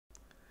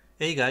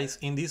Hey guys,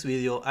 in this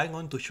video I'm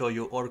going to show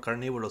you our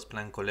carnivorous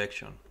plant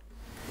collection.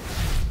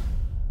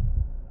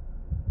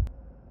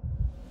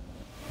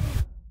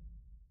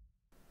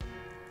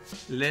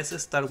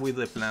 Let's start with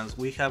the plants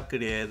we have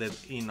created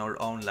in our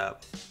own lab,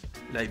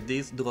 like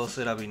these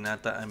Drosera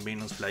vinata and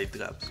Venus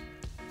flytraps.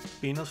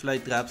 Venus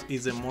flytraps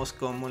is the most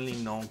commonly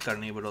known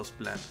carnivorous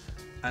plant,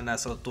 and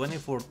as of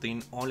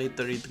 2014 only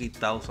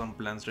 33,000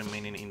 plants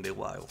remaining in the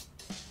wild.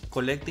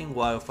 Collecting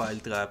wildfire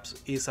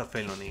traps is a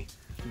felony.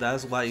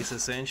 That's why it's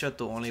essential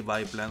to only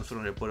buy plants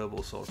from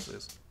reputable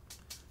sources.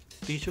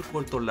 Tissue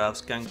culture labs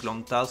can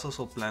clone thousands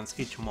of plants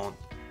each month,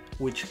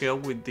 which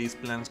help with these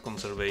plants'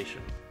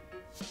 conservation.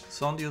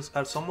 Sundews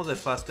are some of the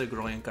fastest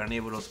growing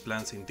carnivorous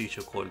plants in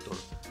tissue culture.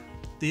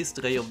 This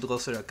tray of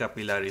Drosera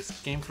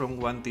capillaris came from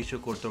one tissue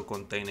culture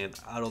container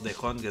out of the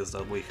hundreds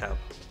that we have.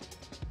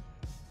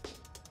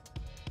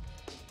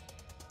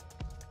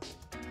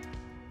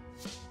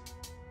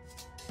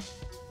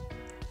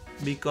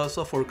 Because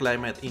of our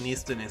climate in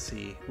East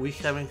Tennessee, we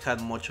haven't had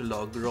much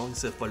luck growing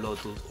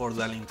Cephalotus or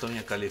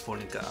Darlingtonia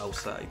californica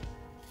outside.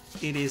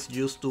 It is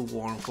just too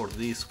warm for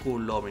these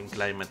cool-loving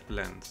climate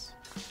plants.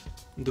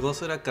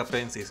 Drosera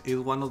capensis is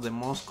one of the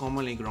most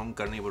commonly grown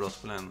carnivorous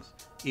plants.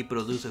 It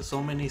produces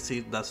so many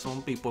seeds that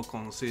some people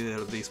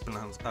consider these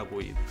plants a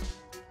weed.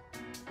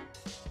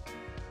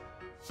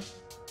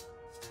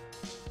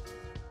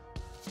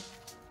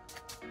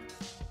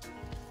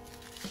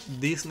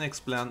 This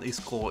next plant is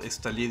called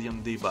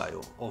Stalidium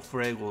divio, or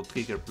Frego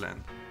trigger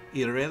plant.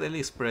 It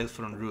readily spreads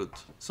from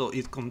roots, so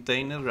its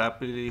container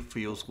rapidly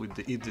fills with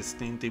its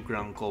distinctive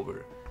ground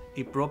cover.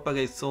 It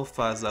propagates so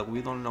fast that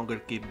we no longer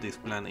keep this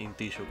plant in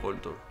tissue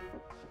culture.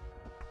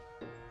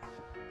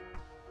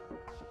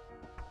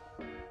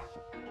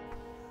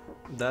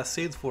 That's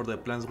it for the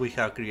plants we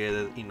have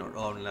created in our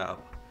own lab.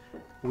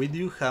 We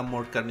do have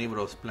more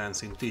carnivorous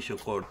plants in tissue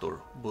culture,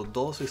 but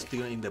those are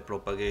still in the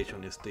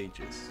propagation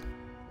stages.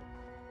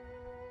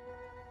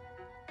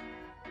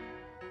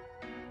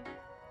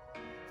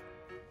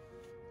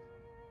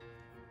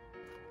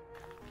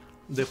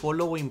 The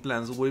following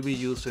plants will be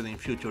used in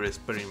future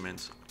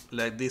experiments,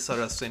 like this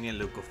Sarracenia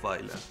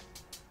leucophylla.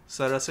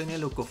 Sarracenia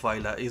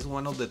leucophylla is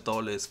one of the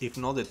tallest, if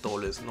not the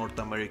tallest, North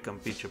American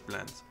pitcher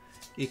plants.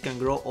 It can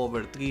grow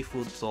over 3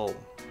 feet tall.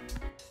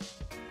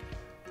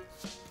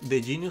 The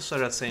genus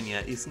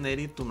Sarracenia is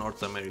native to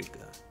North America.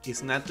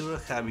 Its natural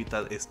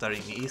habitat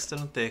starting in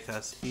eastern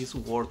Texas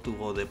eastward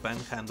to the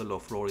panhandle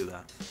of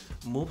Florida,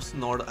 moves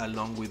north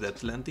along with the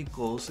Atlantic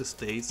coast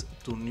states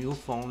to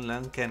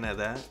Newfoundland,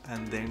 Canada,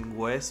 and then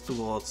west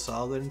toward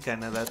southern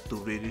Canada to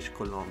British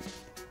Columbia.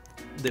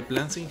 The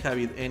plants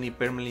inhabit any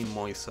permanently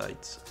moist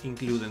sites,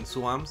 including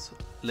swamps,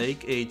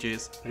 lake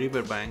edges,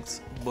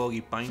 riverbanks,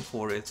 boggy pine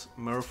forests,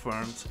 myrtle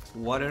ferns,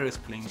 water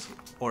springs,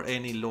 or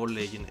any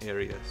low-lying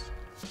areas.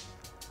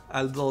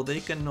 Although they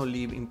cannot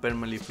live in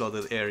permanently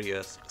flooded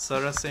areas,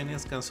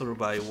 Sarracenias can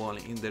survive well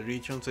in the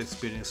regions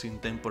experiencing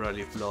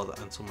temporary flood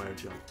and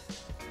submersion.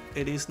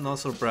 It is not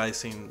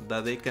surprising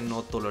that they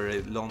cannot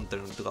tolerate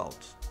long-term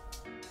droughts.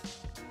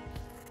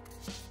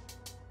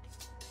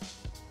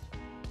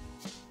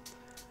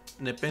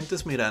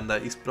 Nepenthes miranda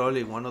is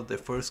probably one of the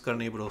first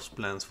carnivorous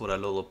plants for a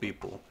lot of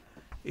people.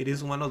 It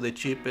is one of the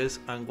cheapest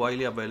and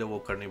widely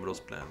available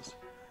carnivorous plants.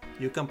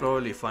 You can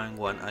probably find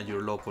one at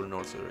your local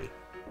nursery.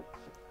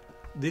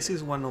 This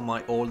is one of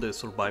my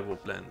oldest survival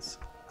plants.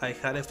 I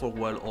had it for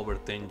well over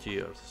 10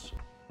 years.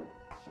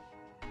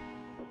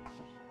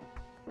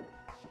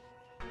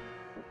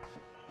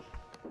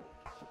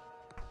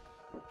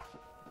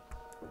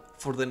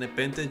 For the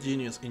Nepenthes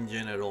genus in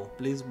general,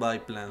 please buy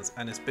plants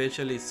and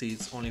especially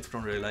seeds only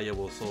from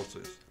reliable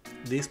sources.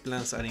 These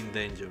plants are in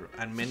danger,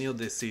 and many of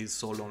the seeds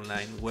sold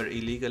online were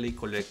illegally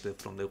collected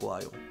from the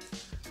wild.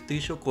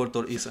 Tissue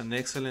culture is an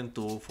excellent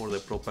tool for the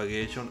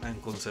propagation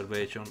and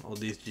conservation of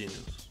this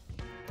genus.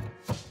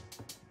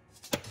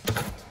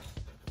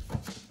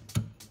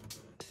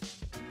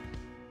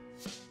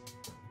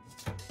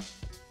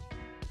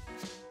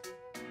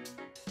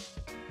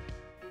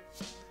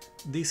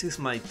 This is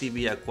my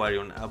TV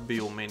aquarium I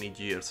built many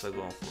years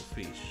ago for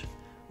fish.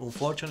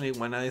 Unfortunately,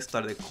 when I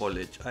started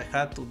college, I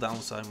had to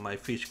downsize my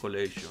fish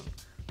collection,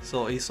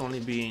 so it's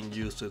only being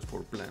used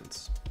for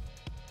plants.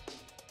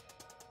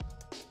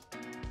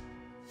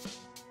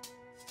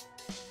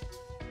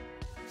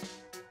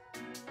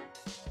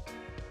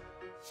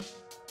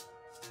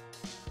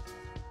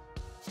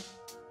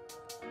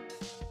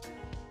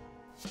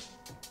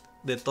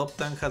 The top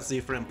tank has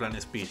different plant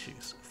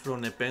species,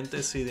 from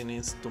Nepenthes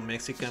sidenis to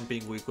Mexican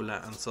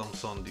pinguicula and some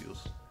sundews.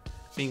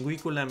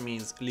 Pinguicula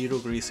means little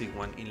greasy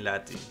one in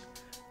Latin.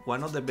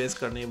 One of the best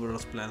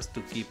carnivorous plants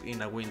to keep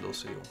in a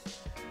windowsill.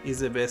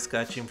 It's the best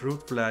catching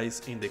fruit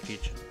flies in the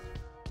kitchen.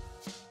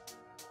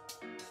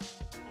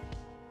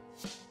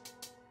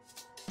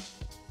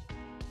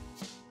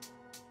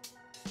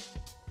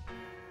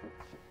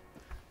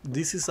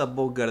 This is a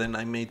bug garden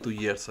I made 2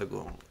 years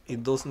ago.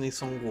 It does need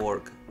some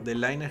work. The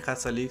liner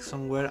has a leak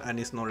somewhere and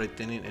is not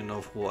retaining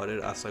enough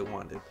water as I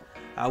wanted.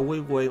 I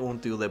will wait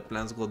until the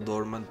plants go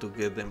dormant to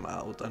get them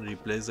out and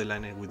replace the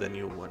liner with a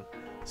new one.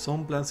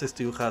 Some plants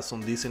still have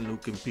some decent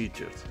looking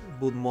pictures,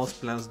 but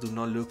most plants do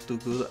not look too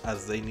good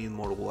as they need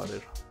more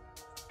water.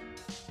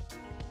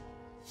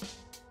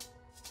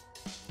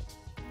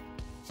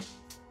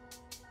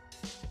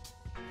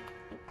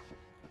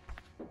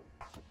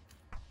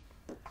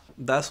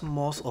 That's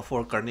most of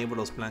our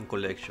carnivorous plant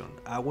collection.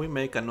 I will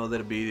make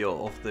another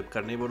video of the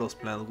carnivorous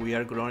plants we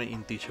are growing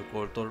in tissue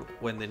culture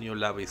when the new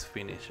lab is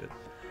finished.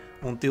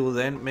 Until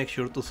then, make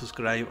sure to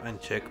subscribe and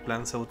check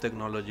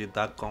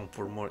PlantCellTechnology.com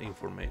for more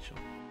information.